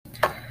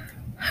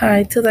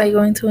Hi, today I'm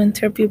going to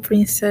interview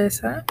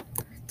Princesa.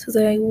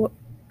 Today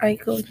I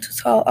go to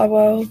talk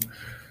about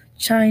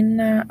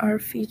China are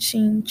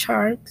fishing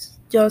sharks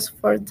just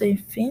for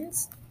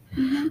dolphins.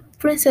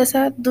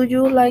 Princesa, do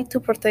you like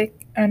to protect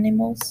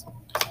animals?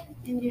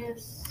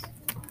 Yes,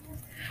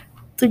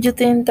 Do you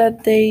think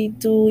that they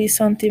do is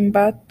something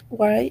bad?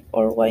 Why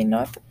or why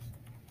not?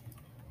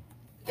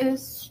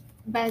 it's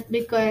bad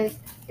because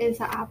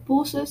it's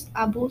Abuse?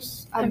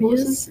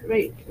 abuses,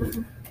 right?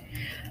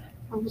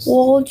 Abuse.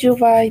 Would you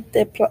buy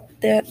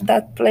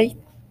that plate?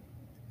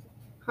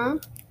 Huh?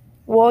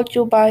 Would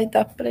you buy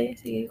that plate?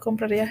 Si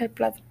comprarías el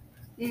plato?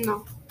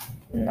 No,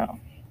 No.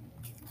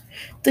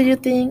 Do you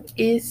think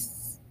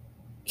it's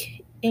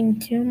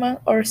inhuman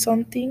or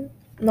something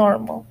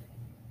normal?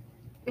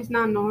 it's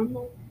not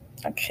normal.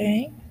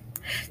 Okay.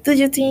 Do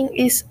you think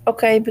it's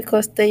okay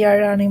because they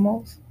are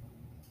animals?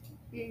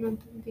 No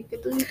entendí qué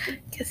tú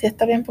dijiste. Que sí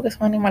está bien porque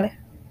son animales.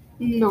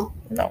 No,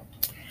 No.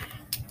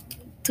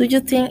 Do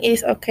you think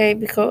it's okay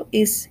because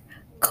it's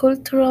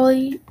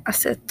culturally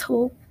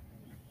acceptable?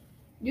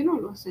 yo no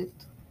lo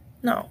acepto.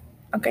 No.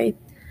 Okay.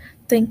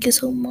 Thank you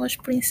so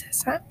much,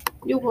 Princesa.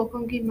 You're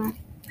welcome, Gimari.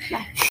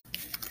 Bye.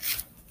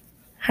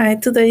 Hi,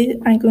 today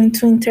I'm going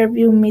to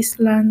interview Miss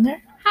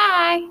Lerner.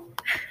 Hi.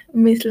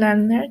 Miss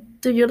Lerner,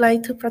 do you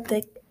like to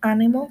protect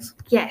animals?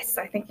 Yes,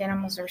 I think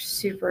animals are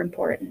super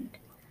important.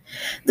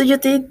 Do you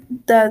think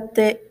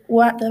that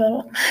what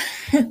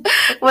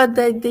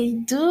that they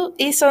do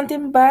is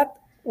something bad?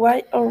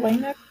 Why or why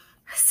not?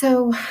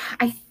 So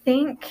I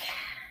think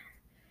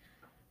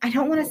I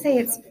don't want to say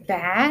it's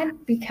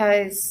bad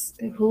because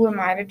who am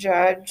I to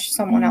judge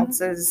someone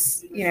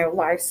else's,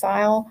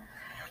 lifestyle?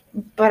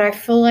 But I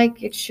feel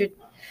like it should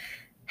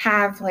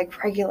have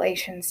like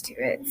regulations to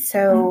it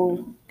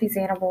so these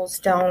animals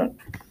don't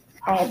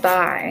all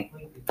die.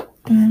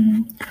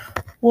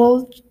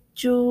 Would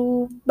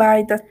you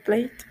buy that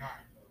plate?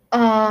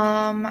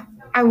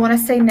 I want to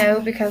say no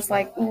because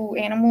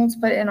animals,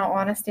 but in all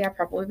honesty, I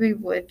probably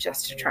would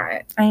just to try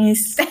it. And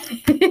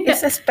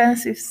it's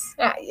expensive.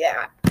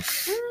 Yeah.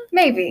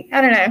 Maybe.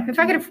 I don't know. If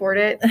I could afford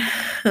it.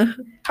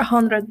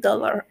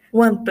 $100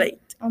 one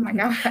plate. Oh my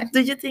God.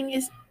 Do you think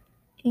it's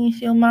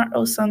inhuman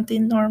or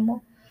something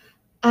normal?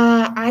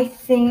 I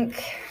think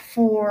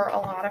for a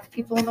lot of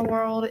people in the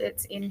world,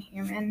 it's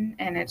inhuman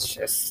and it's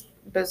just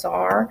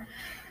bizarre.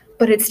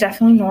 But it's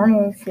definitely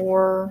normal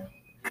for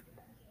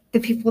the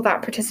people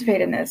that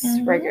participate in this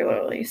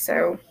regularly.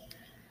 So,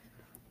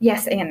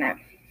 yes and no.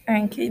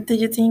 Okay. Do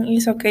you think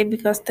it's okay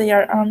because they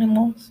are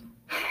animals?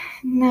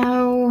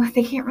 No,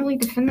 they can't really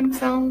defend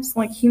themselves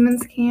like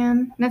humans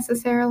can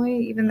necessarily,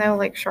 even though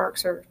like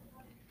sharks are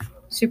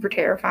super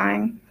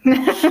terrifying.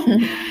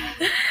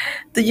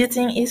 Do you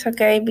think it's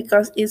okay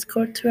because it's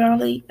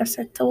culturally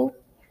acceptable?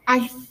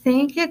 I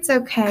think it's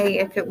okay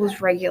if it was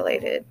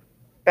regulated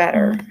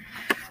better.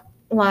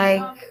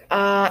 Like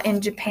in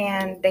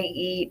Japan, they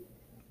eat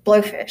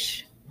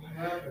blowfish.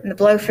 And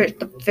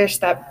the fish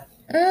that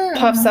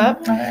puffs up,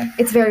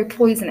 it's very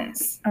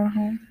poisonous.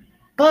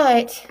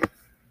 But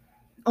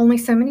only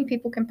so many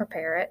people can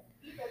prepare it.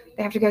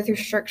 They have to go through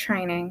strict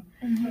training.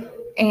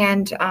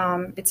 And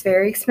it's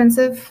very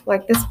expensive,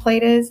 like this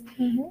plate is.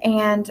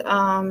 And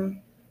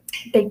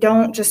they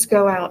don't just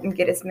go out and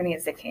get as many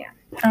as they can.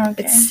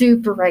 It's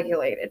super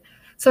regulated.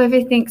 So if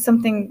you think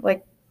something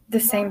like the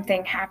same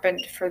thing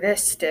happened for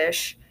this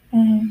dish,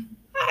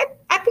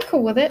 I'd be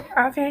cool with it.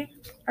 Okay.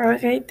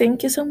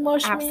 Thank you so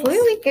much.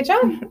 Absolutely. Good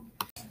job.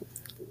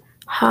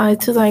 Hi,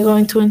 today I'm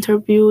going to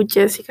interview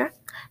Jessica.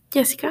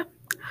 Jessica,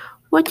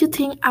 what do you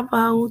think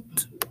about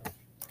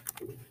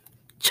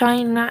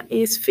China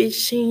is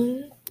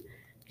fishing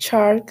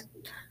sharks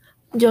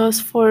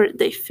just for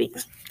their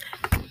fish?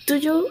 Do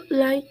you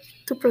like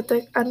to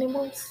protect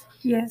animals?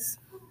 Yes.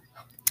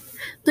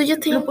 Do you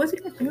think? ¿Lo puedo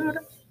decir en español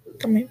ahora?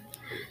 También.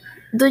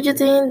 Do you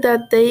think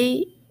that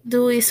they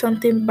do is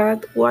something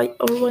bad? Why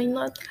or why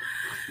not?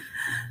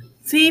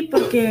 Sí,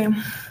 porque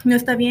no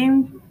está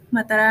bien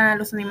matar a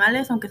los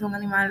animales, aunque sea un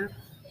animal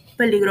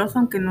peligroso,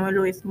 aunque no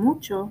lo es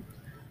mucho.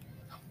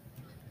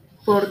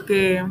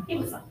 Porque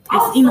es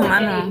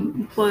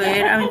inhumano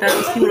poder aventar a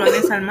los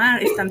tiburones al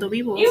mar estando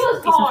vivos y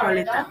sin su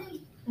aleta.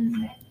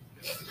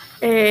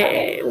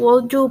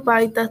 Would you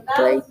buy that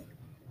plate?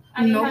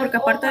 No, porque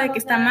aparte de que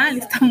está mal,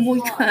 está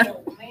muy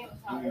caro.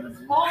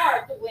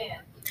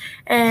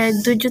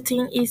 Do you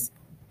think it's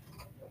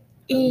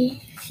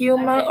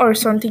inhuman or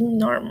something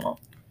normal?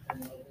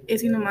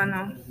 Es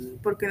inhumano,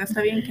 porque no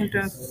está bien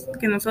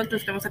que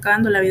nosotros estemos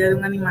acabando la vida de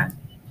un animal.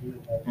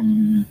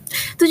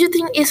 Do you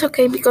think it's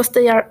okay because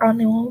they are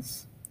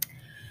animals?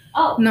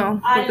 No,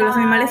 porque los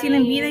animales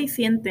tienen vida y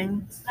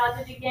sienten.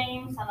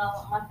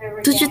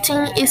 Do you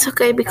think it's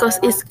okay because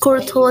it's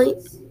culturally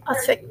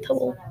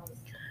acceptable?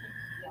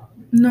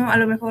 No, a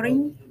lo mejor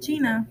en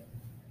China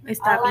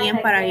está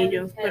bien para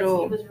ellos,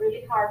 pero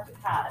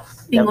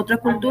en otra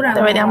cultura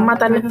deberían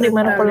matarlos no es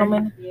primero por lo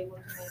aceptable. menos.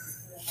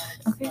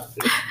 Okay.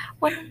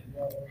 Bueno,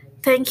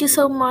 thank you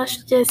so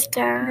much,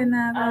 Jessica. De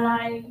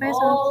nada.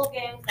 Besos.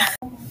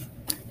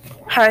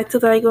 Hi,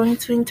 today I'm going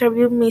to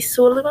interview Miss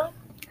Sullivan.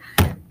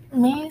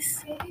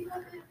 Miss,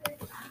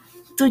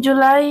 do you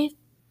like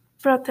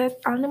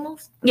protect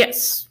animals?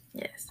 Yes.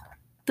 Yes.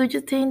 Do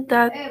you think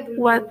that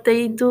what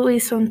they do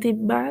is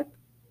something bad?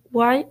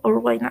 Why or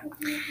why not?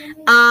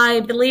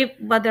 I believe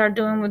what they're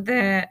doing with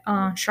the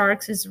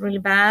sharks is really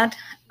bad.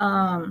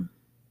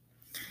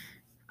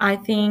 I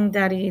think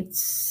that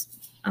it's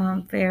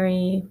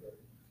very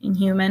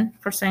inhuman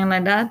for saying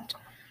like that,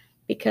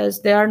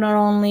 because they are not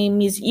only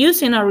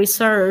misusing our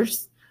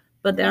reserves,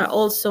 but they are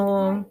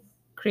also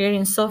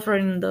creating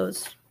suffering in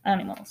those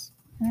animals.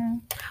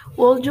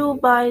 Will you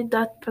buy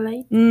that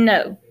plate?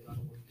 No,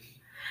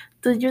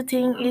 Do you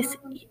think it's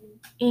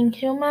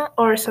inhuman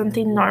or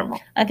something normal?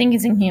 I think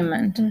it's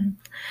inhuman.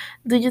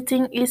 Do you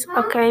think it's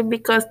okay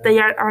because they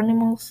are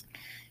animals?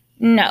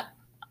 No,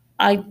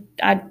 I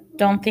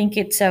don't think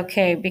it's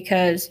okay,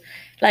 because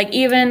like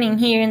even in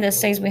here in the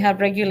States we have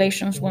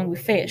regulations when we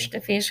fish. The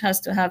fish has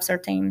to have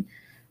certain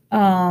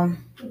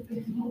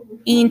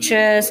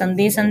inches and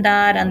this and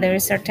that, and there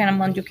is certain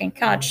amount you can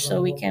catch,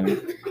 so we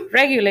can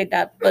regulate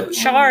that. But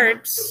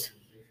sharks,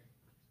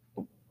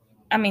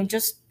 I mean,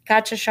 just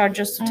catch a shark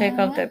just to take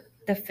off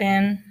the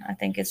fin, I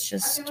think it's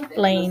just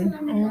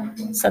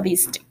plain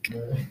sadistic.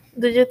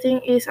 Do you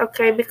think it's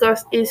okay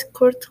because it's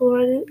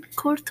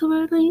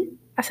culturally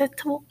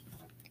acceptable?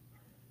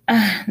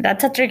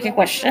 That's a tricky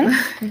question.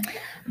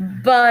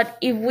 But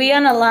if we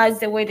analyze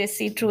the way the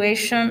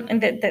situation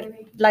and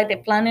like the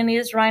planet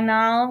is right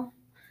now,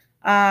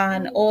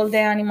 and all the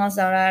animals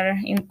that are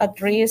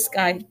at risk,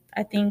 I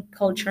think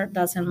culture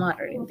doesn't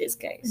matter in this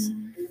case.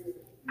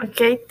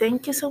 Okay,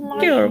 thank you so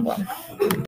much. You're welcome.